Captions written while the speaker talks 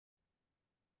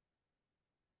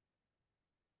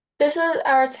This is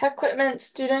our TecQuipment's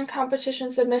student competition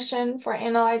submission for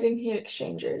analyzing heat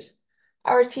exchangers.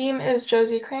 Our team is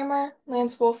Josie Kramer,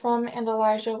 Lance Wolfram, and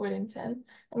Elijah Whittington,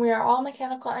 and we are all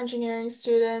mechanical engineering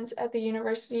students at the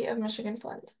University of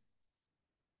Michigan-Flint.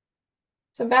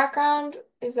 Some background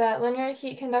is that linear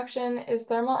heat conduction is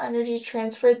thermal energy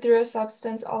transferred through a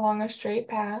substance along a straight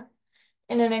path.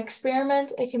 In an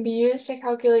experiment, it can be used to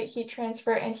calculate heat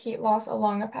transfer and heat loss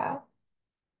along a path.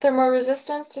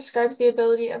 Thermoresistance describes the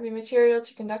ability of a material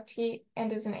to conduct heat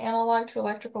and is an analog to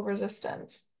electrical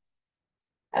resistance.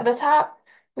 At the top,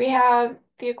 we have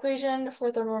the equation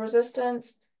for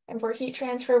thermoresistance and for heat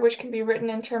transfer, which can be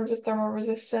written in terms of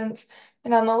thermoresistance.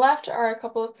 And on the left are a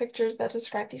couple of pictures that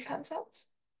describe these concepts.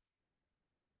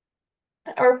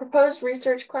 Our proposed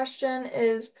research question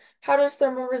is, how does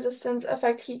thermoresistance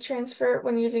affect heat transfer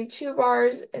when using 2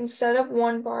 bars instead of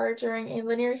 1 bar during a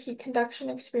linear heat conduction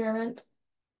experiment?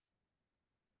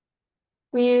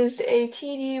 We used a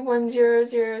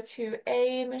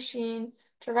TD1002A machine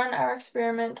to run our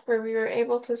experiment where we were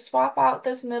able to swap out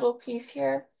this middle piece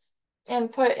here and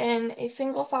put in a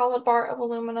single solid bar of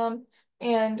aluminum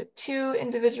and 2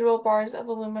 individual bars of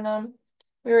aluminum.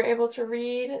 We were able to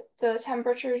read the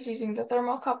temperatures using the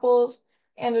thermocouples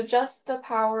and adjust the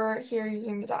power here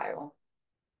using the dial.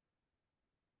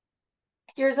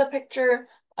 Here's a picture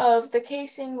of the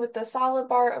casing with the solid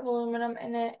bar of aluminum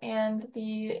in it and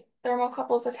the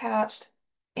thermocouples attached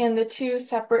and the 2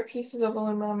 separate pieces of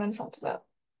aluminum in front of it.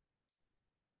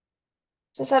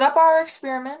 To set up our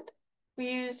experiment, we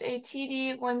used a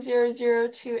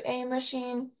TD1002A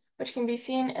machine, which can be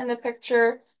seen in the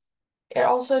picture. It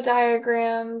also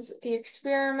diagrams the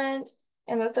experiment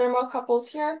and the thermocouples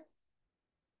here.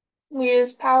 We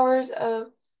used powers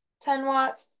of 10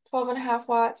 watts, 12.5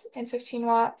 watts, and 15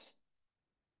 watts.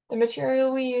 The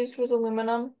material we used was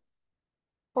aluminum.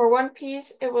 For one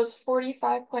piece, it was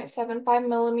 45.75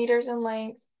 millimeters in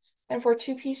length, and for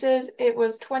 2 pieces, it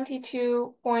was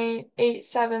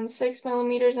 22.876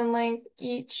 millimeters in length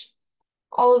each.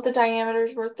 All of the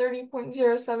diameters were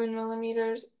 30.07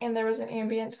 millimeters, and there was an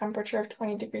ambient temperature of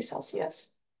 20 degrees Celsius.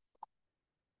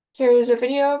 Here is a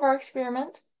video of our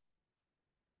experiment.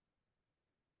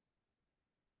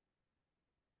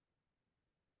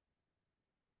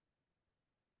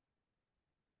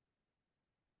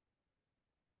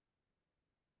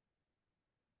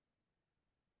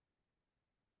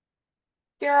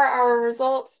 Here are our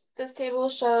results. This table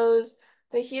shows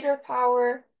the heater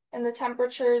power and the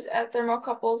temperatures at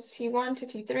thermocouples T1 to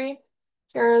T3.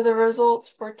 Here are the results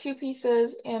for 2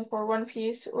 pieces and for 1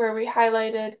 piece where we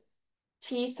highlighted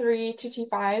T3 to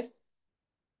T5.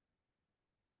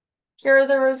 Here are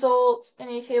the results in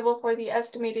a table for the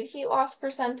estimated heat loss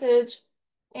percentage,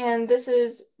 and this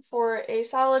is for a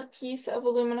solid piece of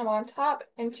aluminum on top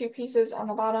and 2 pieces on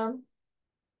the bottom.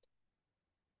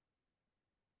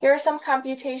 Here are some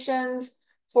computations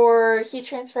for heat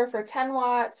transfer for 10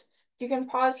 watts. You can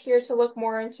pause here to look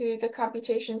more into the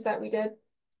computations that we did.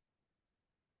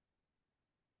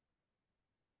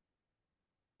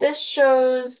 This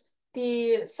shows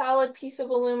the solid piece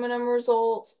of aluminum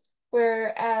results,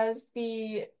 whereas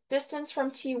the distance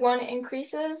from T1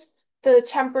 increases, the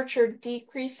temperature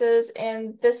decreases,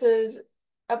 and this is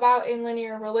about a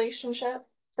linear relationship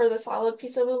for the solid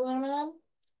piece of aluminum.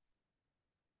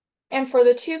 And for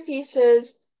the 2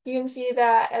 pieces, you can see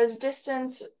that as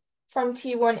distance from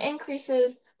T1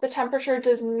 increases, the temperature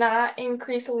does not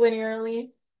increase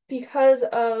linearly because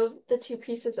of the 2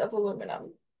 pieces of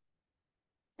aluminum.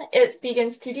 It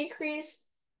begins to decrease,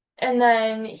 and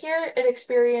then here it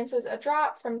experiences a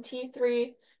drop from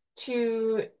T3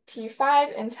 to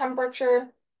T5 in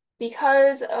temperature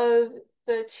because of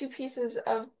the 2 pieces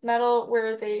of metal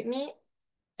where they meet,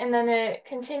 and then it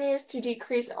continues to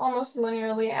decrease almost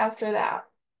linearly after that.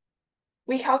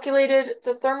 We calculated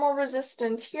the thermal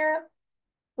resistance here,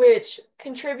 which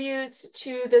contributes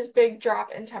to this big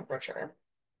drop in temperature.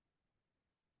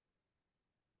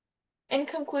 In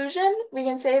conclusion, we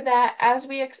can say that, as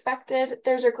we expected,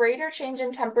 there's a greater change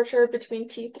in temperature between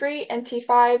T3 and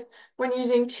T5 when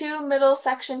using 2 middle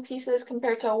section pieces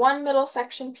compared to 1 middle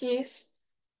section piece.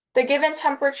 The given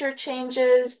temperature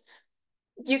changes,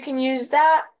 you can use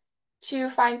that to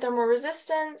find thermal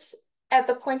resistance at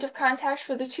the point of contact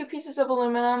for the 2 pieces of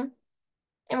aluminum.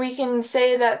 And we can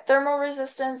say that thermal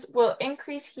resistance will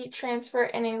increase heat transfer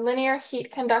in a linear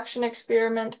heat conduction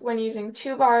experiment when using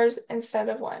 2 bars instead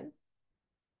of 1.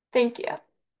 Thank you.